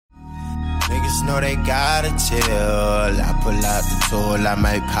Just know they gotta chill. I pull out the tool, I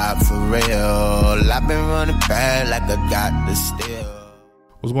might pop for real. I've been running bad like I got the steal.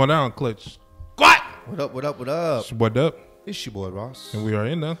 What's going on, Clutch? What? What up, what up, what up? It's your boy Dub. It's your boy Ross. And we are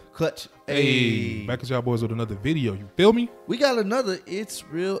in there. Clutch. Hey. Back at y'all boys with another video. You feel me? We got another It's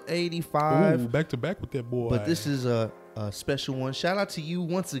Real 85. Ooh, back to back with that boy. But this is a special one. Shout out to you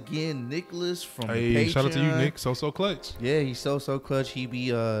once again, Nicholas from the Patreon. Shout out to you, Nick. So clutch. Yeah, he's so clutch. He be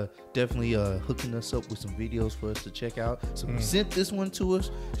definitely hooking us up with some videos for us to check out. So he sent this one to us.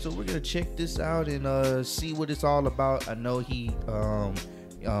 So we're gonna check this out and see what it's all about. I know he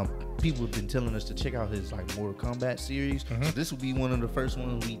people have been telling us to check out his like Mortal Kombat series. So this will be one of the first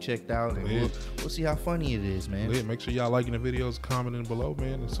ones we checked out, and we'll see how funny it is, man. Make sure y'all liking the videos, commenting below,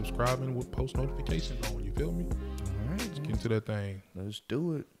 man, and subscribing with post notifications on. You feel me? All right, let's get into that thing. Let's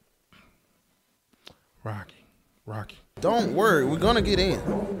do it. Rocky. Don't worry, we're gonna get in.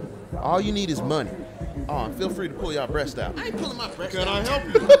 All you need is money. Oh, and feel free to pull y'all breast out. I ain't pulling my breast out. Can I help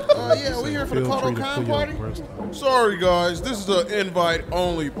you? Yeah, we're here for the KOTAL party. Sorry, guys. This is an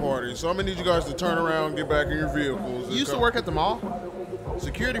invite-only party, so I'm going to need you guys to turn around and get back in your vehicles. You used to work at the mall?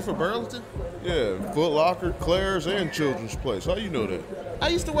 Security for Burlington? Yeah, Foot Locker, Claire's, and Children's Place. How you know that? I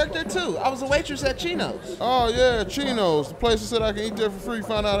used to work there, too. I was a waitress at Chino's. Oh, yeah, Chino's. The place that said I can eat there for free.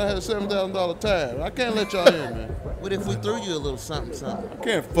 Found out I had a $7,000 tab. I can't let y'all in, man. What if we threw you a little something? I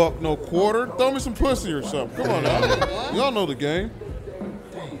can't fuck no quarter. Throw me some pussy or something. Come on now. Y'all know the game.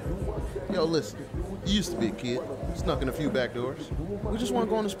 Damn. Yo, listen. You used to be a kid. Snuck in a few back doors. We just want to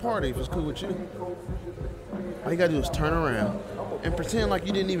go on this party if it's cool with you. All you got to do is turn around and pretend like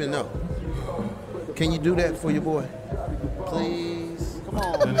you didn't even know. Can you do that for your boy? Please? Come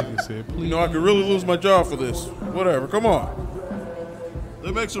on. That nigga said, please. You know, I could really lose my job for this. Whatever. Come on. They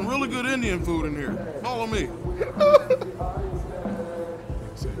make some really good Indian food in here. Follow me.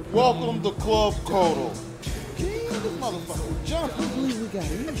 Welcome to Club KOTAL. This motherfucker jump. I believe we got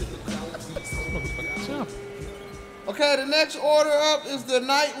in. Motherfucker jump. Okay, the next order up is the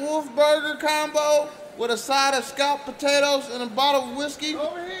Night Wolf Burger combo with a side of scalloped potatoes and a bottle of whiskey.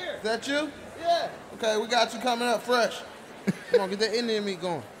 Over here. Is that you? Yeah. Okay, we got you coming up fresh. Come on, get that Indian meat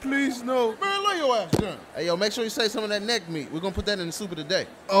going. Please, no. Man, lay your ass down. Hey, yo, make sure you save some of that neck meat. We're going to put that in the soup of the day.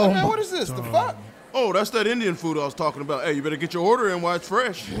 Oh, man, what is this? The fuck? Oh, that's that Indian food I was talking about. Hey, you better get your order in while it's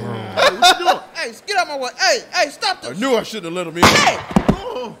fresh. Hey, what you doing? Hey, get out my way. Hey, stop this. I knew I shouldn't have let him in. Hey!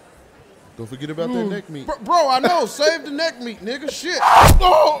 Oh. Don't forget about that neck meat. Bro, I know. Save the neck meat, nigga. Shit.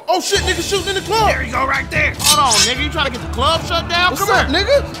 Oh, shit, nigga shooting in the club. There you go, right there. Hold on, nigga. You trying to get the club shut down? What's up,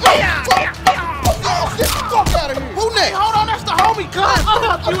 nigga? Oh, get the fuck out of here. Who next? Hold on, that's the homie, cuz.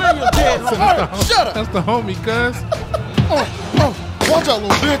 I'll help you in your dead. Shut up. That's the homie, cuz. Watch out,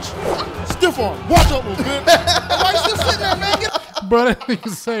 little bitch. Stiff arm. Watch out, little bitch. Why you still sitting there, man? Get Bro, that nigga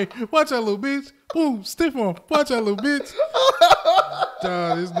say, watch out, little bitch. Boom, stiff arm. Watch out, little bitch.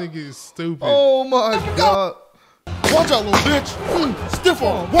 Dog, this nigga is stupid. Oh my God. Watch out, little bitch. Stiff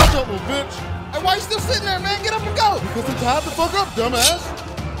arm. Watch out, little bitch. Hey, why you still sitting there, man? Get up and go. Because I'm tied the fuck up, dumbass.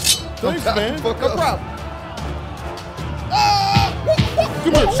 Thanks, man. No problem.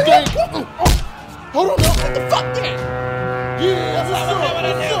 Come here, skank. Hold on now. What the fuck that? Yeah,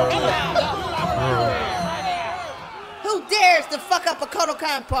 Who dares to fuck up a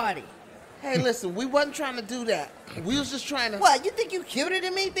KOTAL party? Hey, listen, we wasn't trying to do that. We was just trying to... What, you think you cuter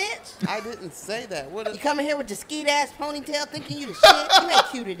than me, bitch? I didn't say that. What is... You coming here with the skeet-ass ponytail thinking you the shit? You ain't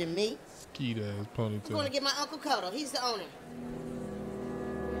cuter than me. Skeet ass ponytail. I'm gonna get my Uncle KOTAL. He's the owner.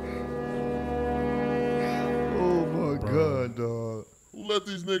 Oh my God, dog. Who let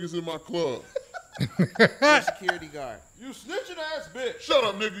these niggas in my club? The security guard. You snitching ass bitch. Shut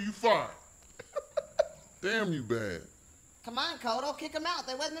up, nigga. You fine. Damn you bad. Come on, KOTAL. Kick him out.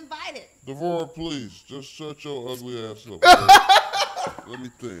 They wasn't invited. Devore, please. Just shut your ugly ass up. Let me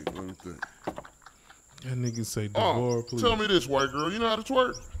think. That nigga say, Devore, please. Tell me this, white girl. You know how to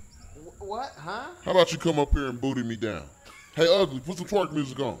twerk? What? Huh? How about you come up here and booty me down? Hey, ugly, put some twerk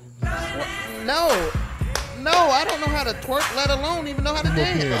music on. No, I don't know how to twerk, let alone even know how to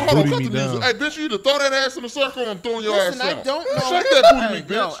dance. Yeah, Hold on, booty cut me the music. down. Hey, bitch, you either throw that ass in a circle or I'm throwing your Listen, ass out. I don't know. Shake that booty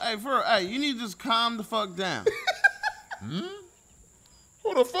me, Yo, bitch. you need to just calm the fuck down.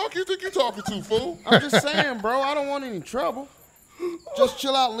 Who the fuck you think you talking to, fool? I'm just saying, bro, I don't want any trouble. Just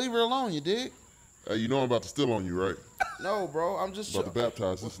chill out and leave her alone, you dig? Hey, you know I'm about to steal on you, right? No, bro, I'm just... About to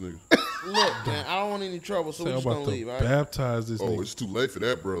baptize this nigga. Look, man, I don't want any trouble, so we're just gonna leave, all right? Baptize this Oh, nigga. it's too late for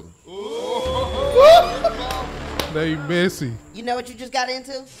that, brother. They messy. You know what you just got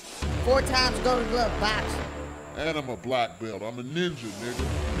into? 4 times Golden Glove boxing. And I'm a black belt. I'm a ninja, nigga.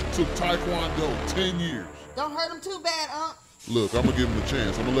 Took Taekwondo 10 years. Don't hurt him too bad, Look, I'm gonna give him a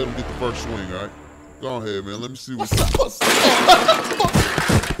chance. I'm gonna let him get the first swing, all right? Go ahead, man. Let me see what's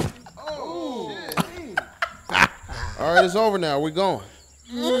All right, it's over now. We're going.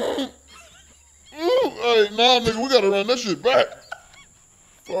 Hey, nah, nigga, we gotta run that shit back.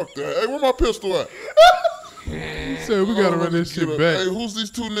 Fuck that. Hey, where my pistol at? He said we gotta run this shit back. Hey, who's these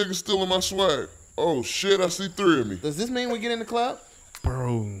two niggas stealing my swag? Oh, shit, I see 3 of me. Does this mean we get in the club?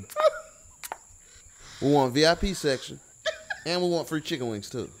 Bro. We want VIP section. And we want free chicken wings,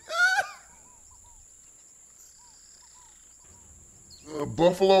 too.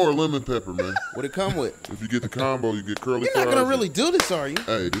 Buffalo or lemon pepper, man? What it come with? If you get the combo, you get curly fries. You're not going to really do this, are you?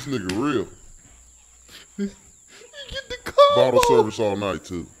 Hey, this nigga real. You get the combo. Bottle service all night,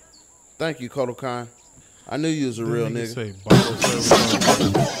 too. Thank you, Kotal. I knew you was a real nigga. Say bottle service all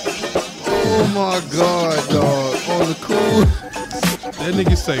night. Oh my God, dog. On the cool. That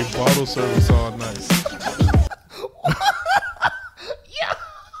nigga say bottle service all night.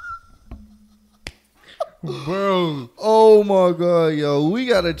 Bro. Oh my God, yo. We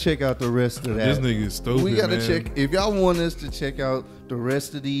gotta check out the rest of that. This nigga is stupid. We gotta man. check. If y'all want us to check out the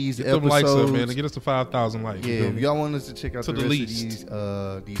rest of these Get episodes, them likes up, man, and get us to 5,000 likes. yeah, if y'all want us to check out To the the rest least.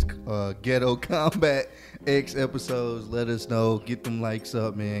 of these Ghetto Combat X episodes, let us know. Get them likes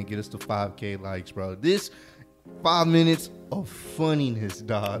up, man. Get us to 5K likes, bro. This 5 minutes of funniness,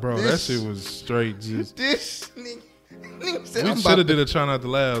 dog. Bro, this, that shit was straight just. This nigga said, We I'm should about have to, did a try not to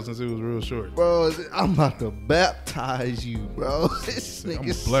laugh since it was real short. bro. I'm about to baptize you, bro. This I'm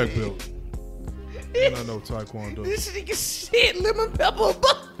nigga a black said- belt. And I know Taekwondo. This nigga said lemon pepper.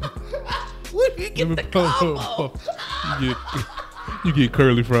 Where do you get the combo? You get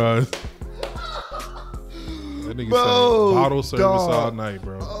curly fries. That nigga Bro, said bottle service dog. all night,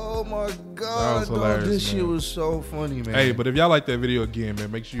 bro. Oh my That God, was dog. hilarious, This shit man. was so funny, man. Hey, but if y'all like that video again,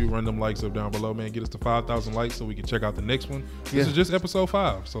 man, make sure you run them likes up down below, man. Get us to 5,000 likes so we can check out the next one. This Yeah. is just episode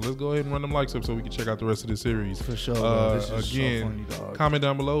 5, so let's go ahead and run them likes up so we can check out the rest of this series. For sure, bro. This is again, so funny, dog. comment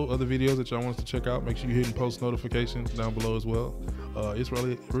down below other videos that y'all want us to check out. Make sure you hitting post notifications down below as well. It's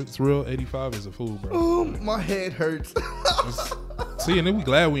real 85 is a fool, bro. Oh, my head hurts. See, and then we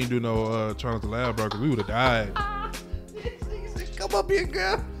glad we didn't do no trying not to laugh, bro, because we would have died. Come up here,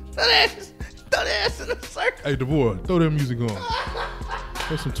 girl. Throw that ass in a circle. Hey, DeVore, throw that music on.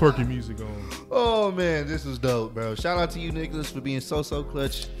 Throw some twerking music on. Oh man, this was dope, bro. Shout out to you, Nicholas, for being so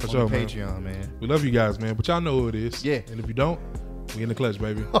clutch For on sure, the man. Patreon, man. We love you guys, man, but y'all know who it is. Yeah. And if you don't, we in the clutch,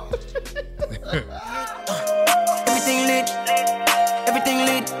 baby. Everything lit, everything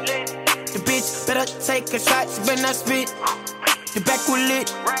lit. The bitch better take a shot, she better not spit. The back we lit,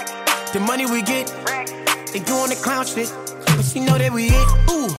 the money we get. They doing the clown shit, but she know that we it. Ooh.